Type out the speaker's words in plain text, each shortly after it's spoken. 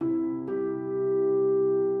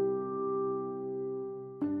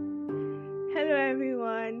Hello,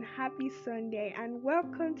 everyone. Happy Sunday, and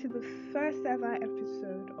welcome to the first ever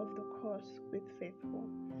episode of the course with Faithful.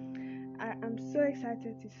 I am so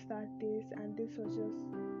excited to start this, and this was just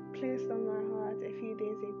placed on my heart a few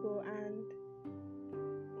days ago. And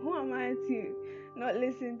who am I to not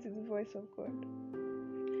listen to the voice of God?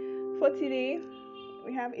 For today,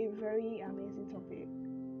 we have a very amazing topic.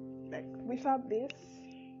 Like, without this,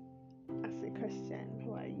 as a Christian,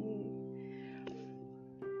 who are you?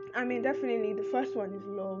 Definitely the first one is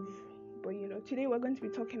love, but today we're going to be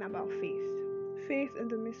talking about faith in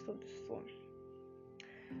the midst of the storm.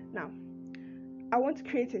 Now, I want to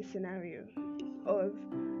create a scenario of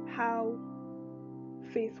how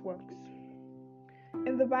faith works.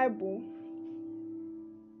 In the Bible,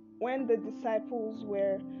 when the disciples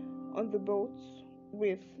were on the boat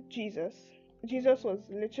with Jesus was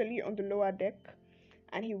literally on the lower deck,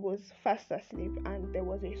 and he was fast asleep, and there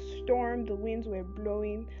was a storm, the winds were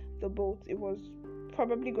blowing the boat. It was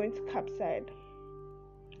probably going to capsize.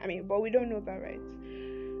 But we don't know that, right?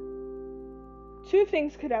 Two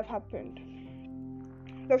things could have happened.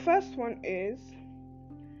 The first one is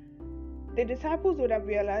the disciples would have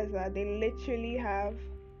realized that they literally have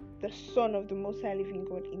the Son of the Most High Living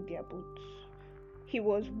God in their boats. He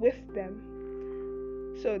was with them.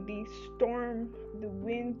 So the storm, the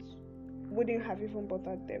winds wouldn't have even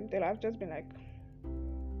bothered them. They'll have just been like,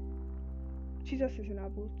 Jesus is in our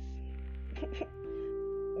boats.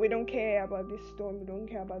 We don't care about this storm. We don't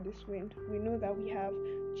care about this wind. We know that we have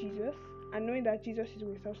Jesus. And knowing that Jesus is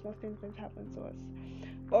with us, nothing's going to happen to us.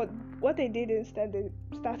 But what they did instead, they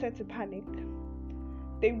started to panic.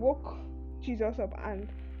 They woke Jesus up and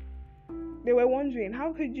they were wondering,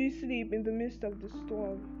 how could you sleep in the midst of the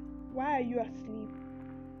storm? Why are you asleep?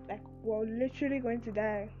 Like, we're literally going to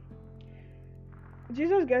die.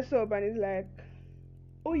 Jesus gets up and is like,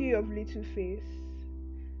 "Oh, ye of little faith."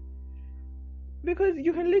 Because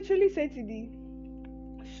you can literally say to the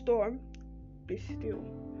storm, "Be still."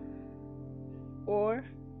 Or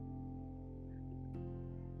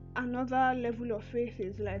another level of faith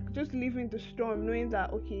is like just leaving the storm, knowing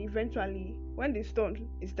that, okay, eventually, when the storm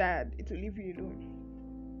is tired, it will leave you alone.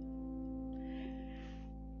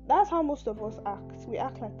 That's how most of us act. We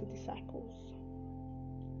act like the disciples.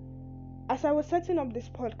 As I was setting up this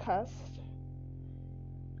podcast,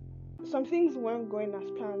 some things weren't going as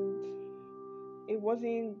planned. It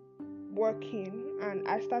wasn't working, and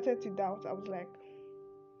I started to doubt. I was like,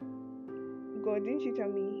 God, didn't you tell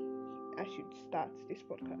me I should start this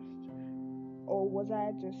podcast? Or was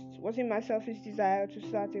it my selfish desire to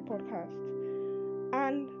start a podcast?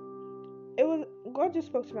 And God just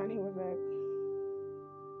spoke to me, and he was like,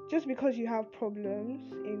 just because you have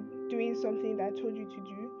problems in doing something that I told you to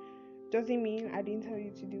do, doesn't mean I didn't tell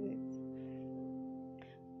you to do it.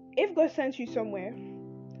 If God sent you somewhere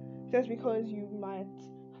just because you might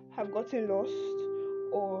have gotten lost,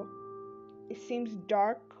 or it seems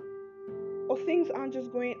dark, or things aren't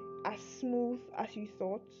just going as smooth as you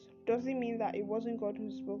thought, doesn't mean that it wasn't God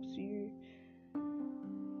who spoke to you.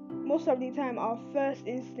 Most of the time, our first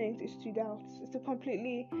instinct is to doubt, is to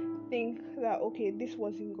completely think that, okay, this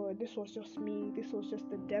wasn't God, this was just me, this was just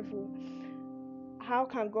the devil. How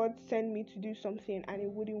can God send me to do something and it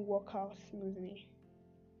wouldn't work out smoothly?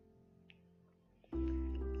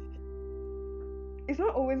 It's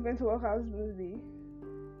not always going to work out smoothly.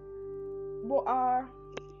 But our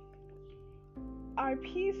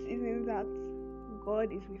peace is in that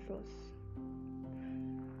God is with us.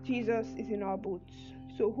 Jesus is in our boats.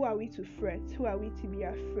 So who are we to fret? Who are we to be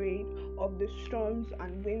afraid of the storms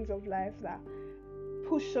and winds of life that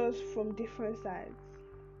push us from different sides?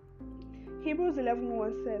 Hebrews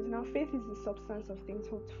 11:1 says, "Now faith is the substance of things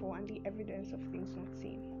hoped for and the evidence of things not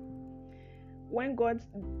seen." When God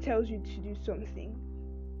tells you to do something,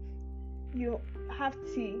 you have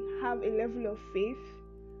to have a level of faith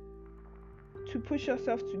to push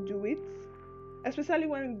yourself to do it, especially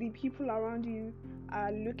when the people around you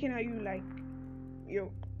are looking at you like you're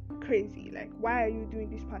crazy. Like, why are you doing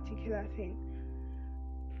this particular thing?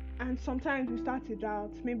 And sometimes we start to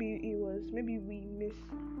doubt. Maybe we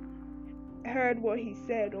misheard what he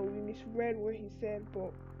said, or we misread what he said.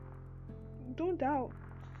 But don't doubt.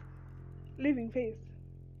 Live in faith.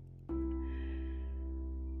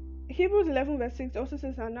 Hebrews 11:6 also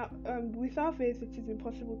says, without faith it is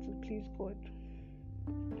impossible to please God.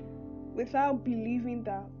 Without believing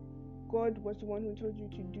that God was the one who told you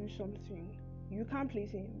to do something, you can't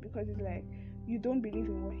please him, because it's like you don't believe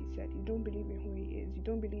in what he said, you don't believe in who he is, you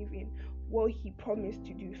don't believe in what he promised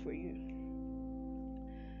to do for you.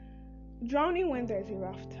 Drowning when there's a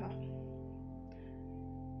rafter.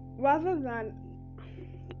 Rather than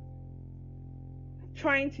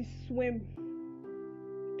trying to swim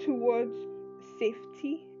towards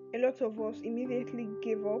safety. A lot of us immediately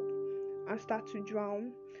give up and start to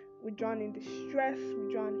drown. We drown in the stress,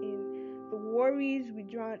 we drown in the worries, we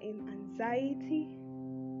drown in anxiety.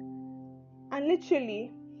 And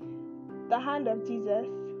literally, the hand of Jesus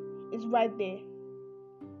is right there.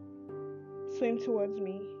 Swim towards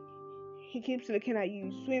me. He keeps looking at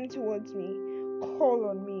you. Swim towards me. Call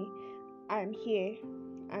on me. I'm here.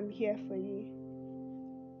 I'm here for you.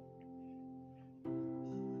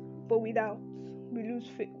 But without, we lose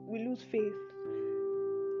faith.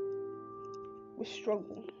 We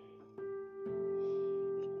struggle.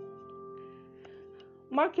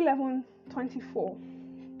 Mark 11:24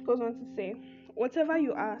 goes on to say, whatever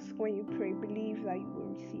you ask when you pray, believe that you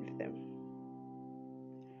will receive them.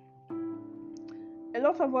 A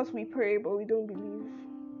lot of us, we pray, but we don't believe.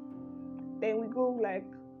 Then we go like,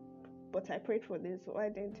 but I prayed for this, why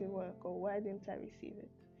didn't it work, or why didn't I receive it?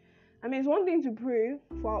 I mean, it's one thing to pray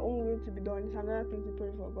for our own will to be done, it's another thing to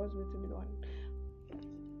pray for God's will to be done.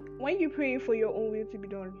 When you pray for your own will to be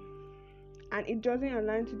done, and it doesn't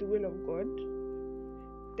align to the will of God,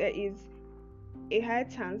 there is a high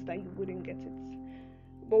chance that you wouldn't get it.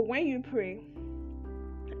 But when you pray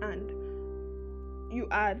and you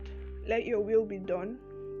add, let your will be done,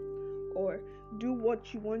 or do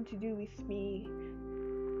what you want to do with me,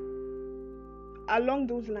 along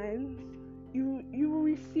those lines, you will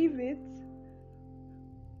receive it,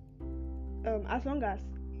 as long as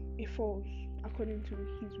it falls according to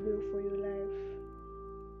His will for your life.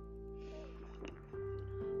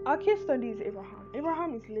 Our case study is Abraham.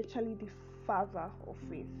 Abraham is literally the father of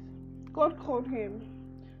faith. God told him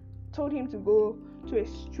to go to a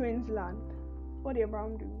strange land. What did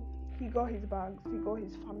Abraham do? He got his bags, he got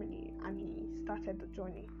his family, and he started the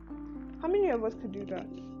journey. How many of us could do that?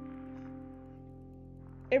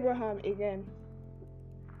 Abraham, again,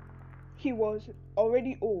 he was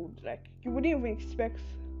already old. Like, you wouldn't even expect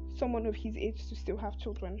someone of his age to still have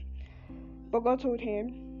children. But God told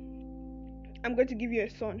him, I'm going to give you a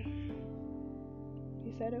son.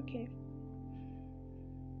 He said, okay.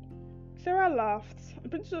 Sarah laughed.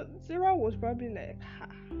 But so Sarah was probably like,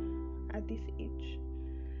 at this age.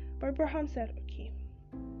 But Abraham said, okay.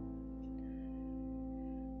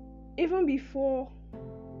 Even before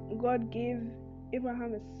God gave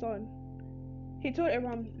Abraham a son, He told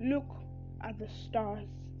Abraham, look at the stars.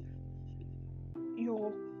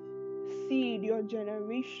 Your seed, your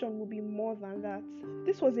generation will be more than that.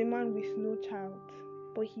 This was a man with no child,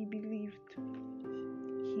 but he believed.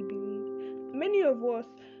 He believed. Many of us,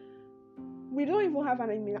 we don't even have an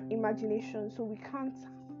imagination, so we can't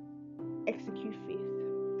execute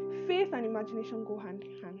faith. Faith and imagination go hand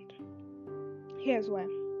in hand. Here's why.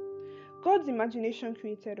 God's imagination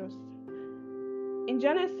created us. In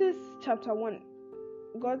Genesis chapter 1,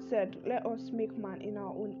 God said, let us make man in our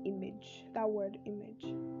own image. That word,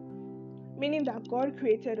 image. Meaning that God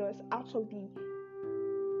created us out of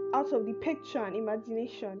the picture and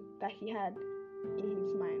imagination that He had in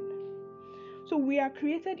His mind. So we are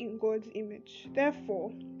created in God's image.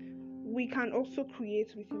 Therefore, we can also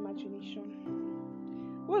create with imagination.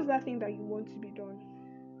 What's that thing that you want to be done?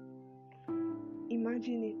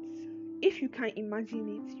 Imagine it. If you can imagine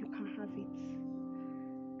it, you can have it.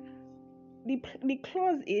 The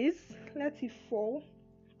clause is, let it fall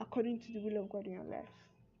according to the will of God in your life.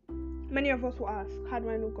 Many of us will ask, how do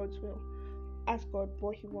I know God's will? Ask God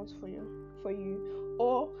what He wants for you.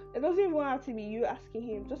 Or it doesn't even have to be you asking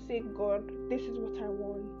Him. Just say, God, this is what I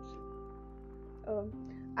want.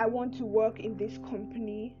 I want to work in this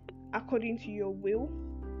company according to your will.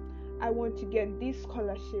 I want to get these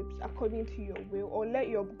scholarships according to your will. Or let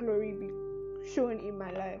your glory be shown in my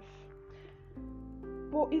life.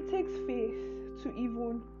 But it takes faith to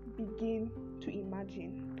even begin to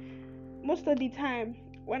imagine. Most of the time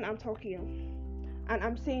when I'm talking and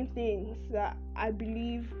I'm saying things that I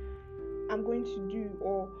believe I'm going to do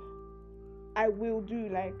or I will do,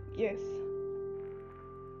 like, yes,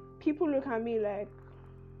 people look at me like,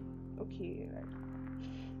 okay,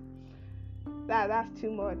 like that's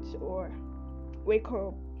too much, or wake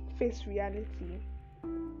up, face reality.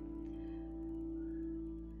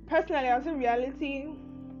 Personally, I would say reality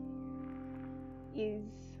is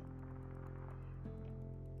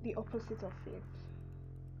the opposite of faith.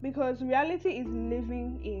 Because reality is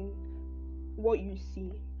living in what you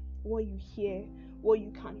see, what you hear, what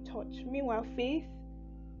you can touch. Meanwhile, faith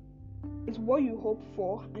is what you hope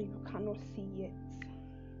for and you cannot see yet.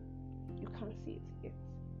 You can't see it yet.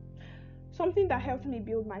 Something that helped me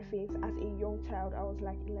build my faith as a young child, I was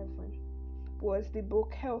like 11, was the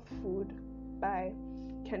book Health Food by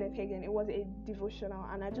Kenneth Hagin. It was a devotional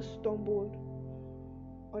and I just stumbled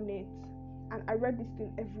on it. and I read this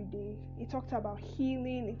thing every day. It talked about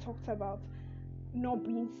healing, it talked about not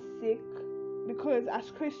being sick, because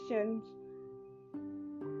as Christians,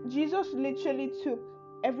 Jesus literally took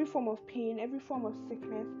every form of pain, every form of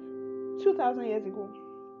sickness 2,000 years ago.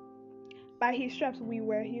 By his stripes we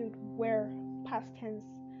were healed. We're past tense.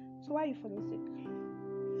 So why are you falling sick?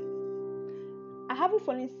 I haven't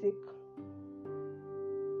fallen sick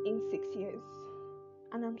in 6 years,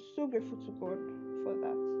 and I'm so grateful to God for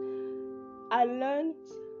that. I learned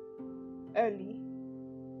early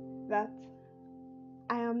that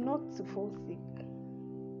I am not to fall sick.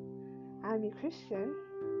 I'm a Christian.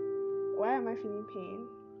 Why am I feeling pain?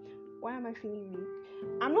 Why am I feeling weak?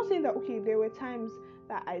 I'm not saying that, okay, there were times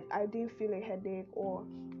that I didn't feel a headache, or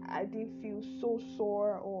I didn't feel so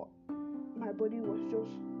sore, or my body was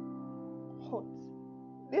just hot.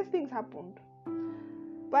 These things happened.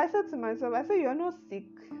 But I said to myself, you're not sick.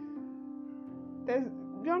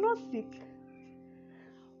 You're not sick.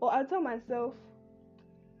 Or I tell myself,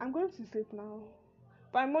 I'm going to sleep now.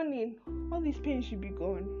 By morning, all this pain should be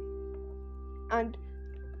gone. And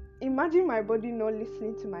imagine my body not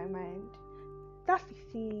listening to my mind. That's the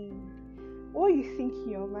thing. What you think in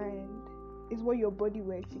your mind is what your body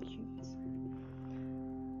will execute.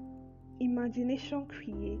 Imagination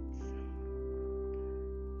creates.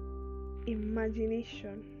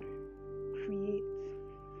 Imagination creates.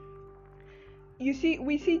 You see,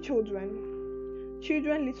 we see children.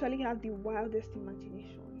 Children literally have the wildest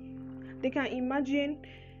imagination. They can imagine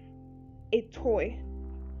a toy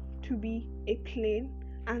to be a plane,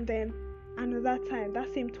 and then another time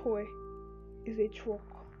that same toy is a truck.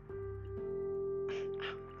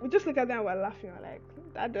 We just look at them and we're laughing. We're like,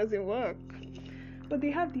 that doesn't work. But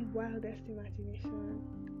they have the wildest imagination.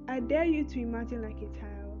 I dare you to imagine like a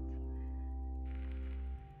child.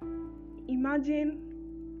 Imagine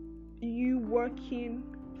you working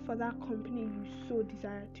for that company you so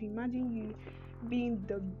desire to. Imagine you being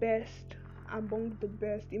the best among the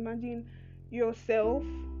best. Imagine yourself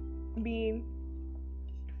being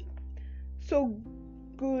so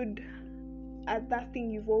good at that thing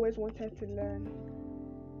you've always wanted to learn.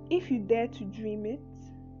 If you dare to dream it,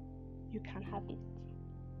 you can have it.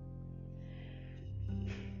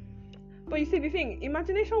 But you see, the thing,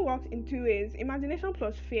 imagination works in two ways. Imagination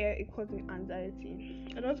plus fear equals anxiety.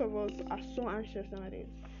 A lot of us are so anxious nowadays.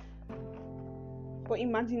 But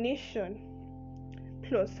imagination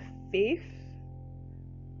plus faith,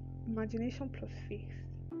 imagination plus faith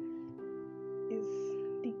is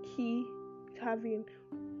the key to having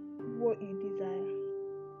what you desire.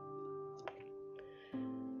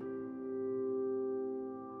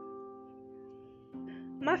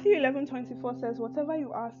 Matthew 11:24 says, whatever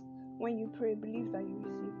you ask when you pray, believe that you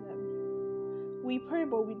receive them. We pray,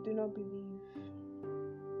 but we do not believe.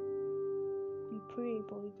 We pray,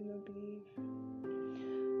 but we do not believe.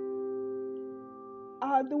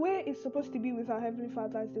 The way it's supposed to be with our Heavenly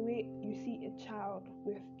Father is the way you see a child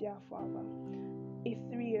with their father, a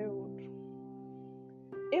 3-year-old.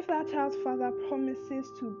 If that child's father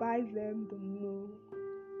promises to buy them the moon,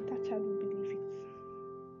 that child will believe it.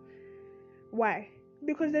 Why?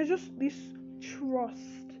 Because there's just this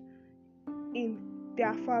trust in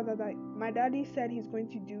their father that my daddy said he's going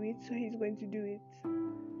to do it, so he's going to do it.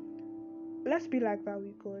 Let's be like that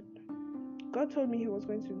with God. God told me he was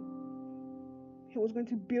going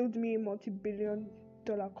to build me a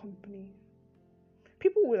multi-billion-dollar company.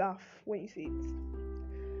 People will laugh when you say it.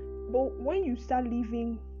 But when you start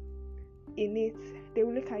living in it, they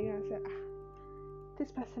will look at you and say,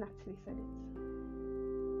 this person actually said it.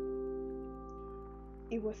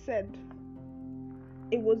 It was said,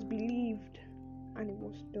 it was believed, and it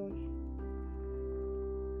was done.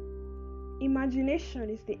 Imagination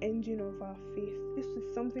is the engine of our faith. This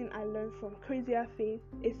is something I learned from Crazier Faith,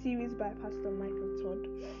 a series by Pastor Michael Todd.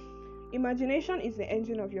 Imagination is the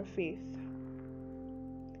engine of your faith.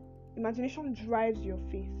 Imagination drives your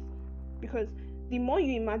faith, because the more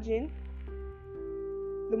you imagine,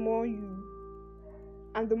 the more you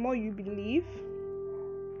believe.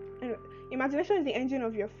 And imagination is the engine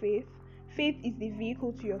of your faith. Faith is the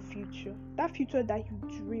vehicle to your future. That future that you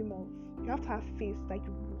dream of. You have to have faith that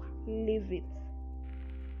you live it.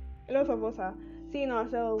 A lot of us are seeing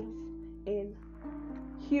ourselves in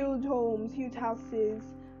huge homes, huge houses,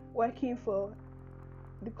 working for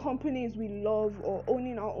the companies we love, or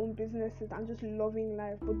owning our own businesses and just loving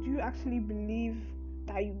life. But do you actually believe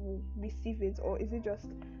that you will receive it? Or is it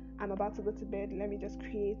just, I'm about to go to bed, let me just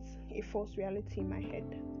create a false reality in my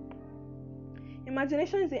head?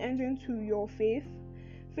 Imagination is the engine to your faith.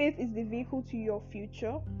 Faith is the vehicle to your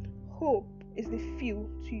future. Hope is the fuel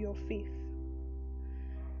to your faith.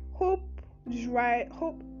 Hope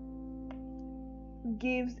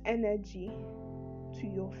gives energy to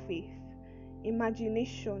your faith.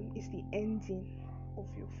 Imagination is the ending of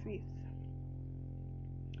your faith.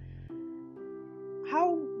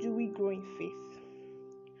 How do we grow in faith?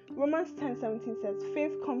 Romans 10:17 says,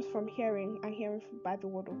 faith comes from hearing, and hearing by the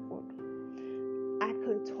word of God. I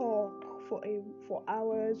could talk for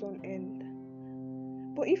hours on end.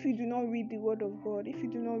 But if you do not read the word of God, if you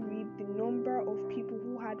do not read the number of people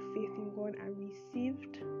who had faith in God and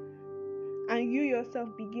received, and you yourself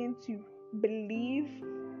begin to believe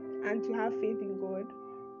and to have faith in God,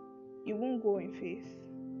 you won't grow in faith.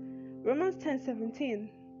 Romans 10:17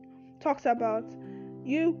 talks about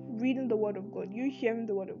you reading the word of God, you hearing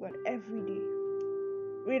the word of God every day.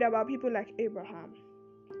 Read about people like Abraham.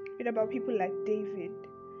 Read about people like David.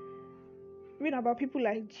 Read about people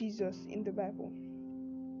like Jesus in the Bible.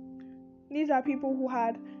 These are people who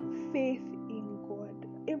had faith in God.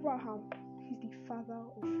 Abraham, he's the father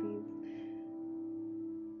of faith.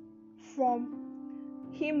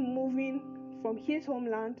 From him moving from his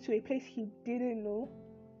homeland to a place he didn't know,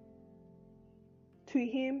 to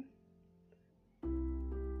him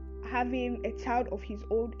having a child of his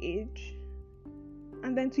old age,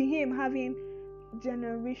 and then to him having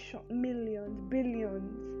generations, millions,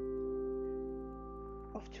 billions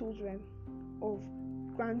of children, of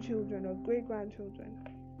grandchildren, of great-grandchildren.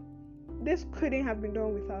 This couldn't have been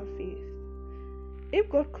done without faith. If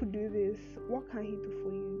God could do this, what can he do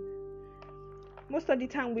for you? Most of the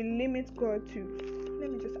time we limit God to,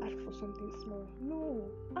 let me just ask for something small. No,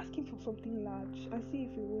 ask him for something large and see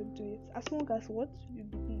if he will do it. As long as what? You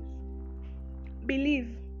believe.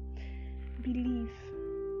 Believe.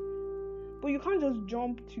 But you can't just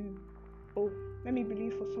jump to, let me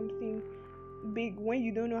believe for something big when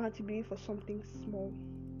you don't know how to believe for something small.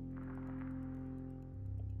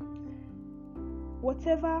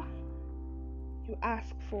 Whatever you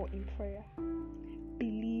ask for in prayer,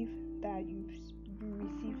 believe that you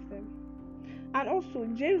receive them. And also,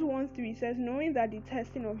 James 1:3 says, knowing that the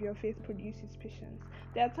testing of your faith produces patience.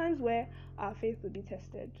 There are times where our faith will be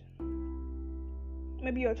tested.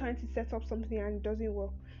 Maybe you're trying to set up something and it doesn't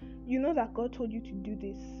work. You know that God told you to do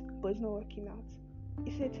this, but it's not working out.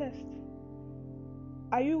 It's a test.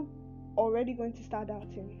 Are you already going to start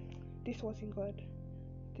doubting? This wasn't God.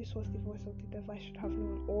 This was the voice of the devil, I should have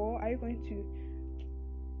known. Or are you going to,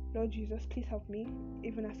 Lord Jesus, please help me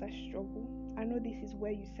even as I struggle. I know this is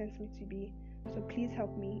where you sent me to be. So please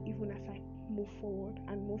help me even as I move forward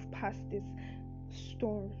and move past this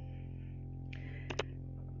storm.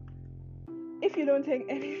 If you don't take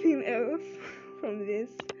anything else from this,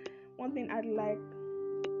 one thing I'd like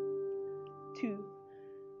to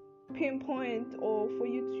pinpoint or for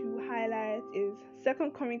you to highlight is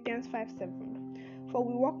 2 Corinthians 5:7. For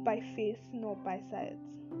we walk by faith, not by sight.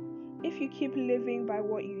 If you keep living by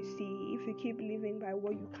what you see, if you keep living by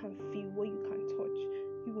what you can feel, what you can touch,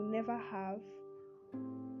 you will never have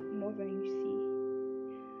more than you see.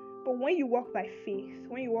 But when you walk by faith,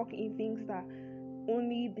 when you walk in things that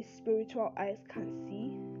only the spiritual eyes can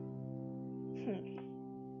see,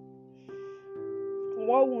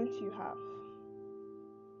 what won't you have?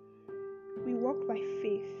 We walk by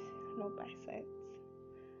faith, not by sight.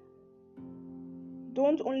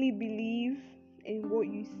 Don't only believe in what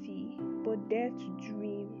you see, but dare to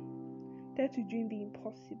dream. Dare to dream the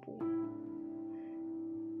impossible.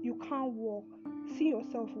 You can't walk. See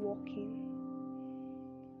yourself walking.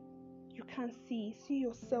 You can't see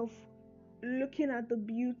yourself looking at the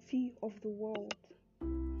beauty of the world.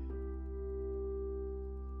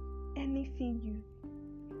 Anything you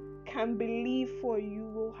can believe for, you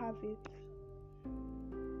will have it.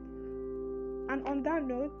 And on that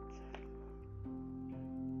note,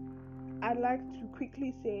 I'd like to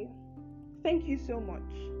quickly say thank you so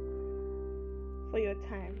much for your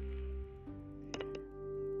time.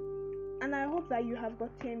 And I hope that you have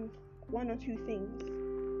gotten one or two things.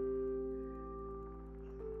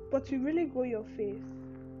 But to really grow your faith,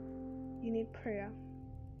 you need prayer.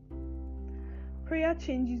 Prayer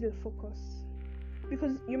changes the focus.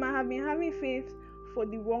 Because you might have been having faith for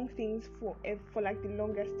the wrong things for like the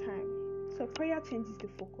longest time. So prayer changes the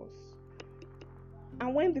focus.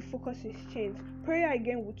 And when the focus is changed, prayer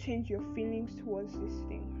again will change your feelings towards this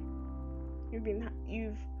thing.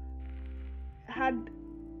 You've had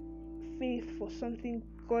faith for something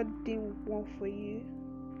God didn't want for you.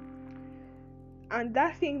 And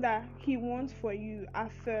that thing that he wants for you,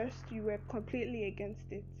 at first you were completely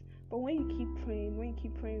against it. But when you keep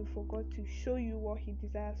praying for God to show you what he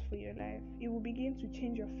desires for your life, it will begin to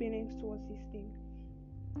change your feelings towards this thing.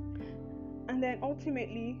 And then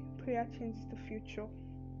ultimately, prayer changes the future.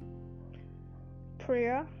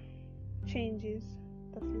 Prayer changes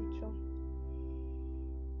the future.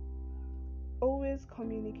 always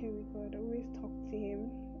communicate with God, always talk to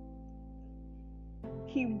Him.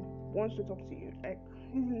 He wants to talk to you. Like,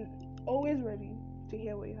 He's always ready to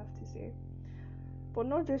hear what you have to say. But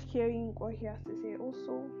not just hearing what He has to say,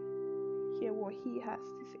 also hear what He has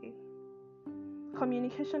to say.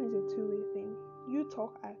 Communication is a two-way thing. You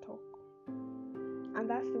talk, I talk. And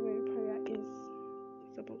that's the way prayer is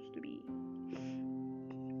supposed to be.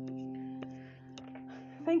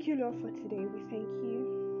 Thank you, Lord, for today. We thank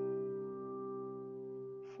you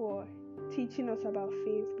for teaching us about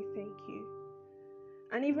faith. We thank you.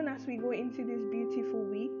 And even as we go into this beautiful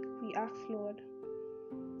week, we ask, Lord,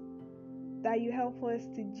 that you help us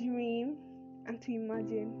to dream and to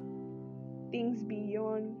imagine things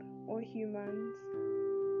beyond what humans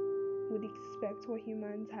would expect, what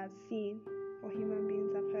humans have seen, what human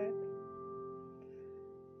beings have heard.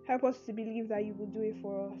 Help us to believe that you will do it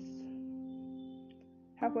for us.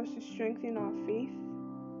 Help us to strengthen our faith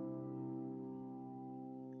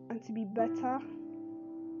and to be better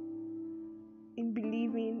in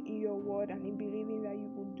believing in your word and in believing that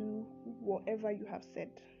you will do whatever you have said.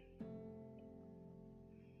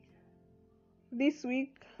 This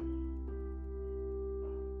week,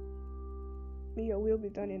 may your will be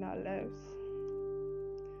done in our lives.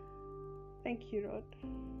 Thank you, Lord.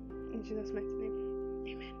 In Jesus' mighty name,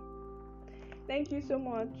 amen. Thank you so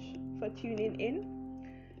much for tuning in.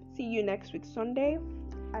 See you next week, Sunday.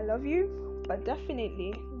 I love you, but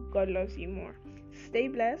definitely God loves you more. Stay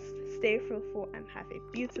blessed, stay fruitful, and have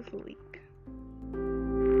a beautiful week.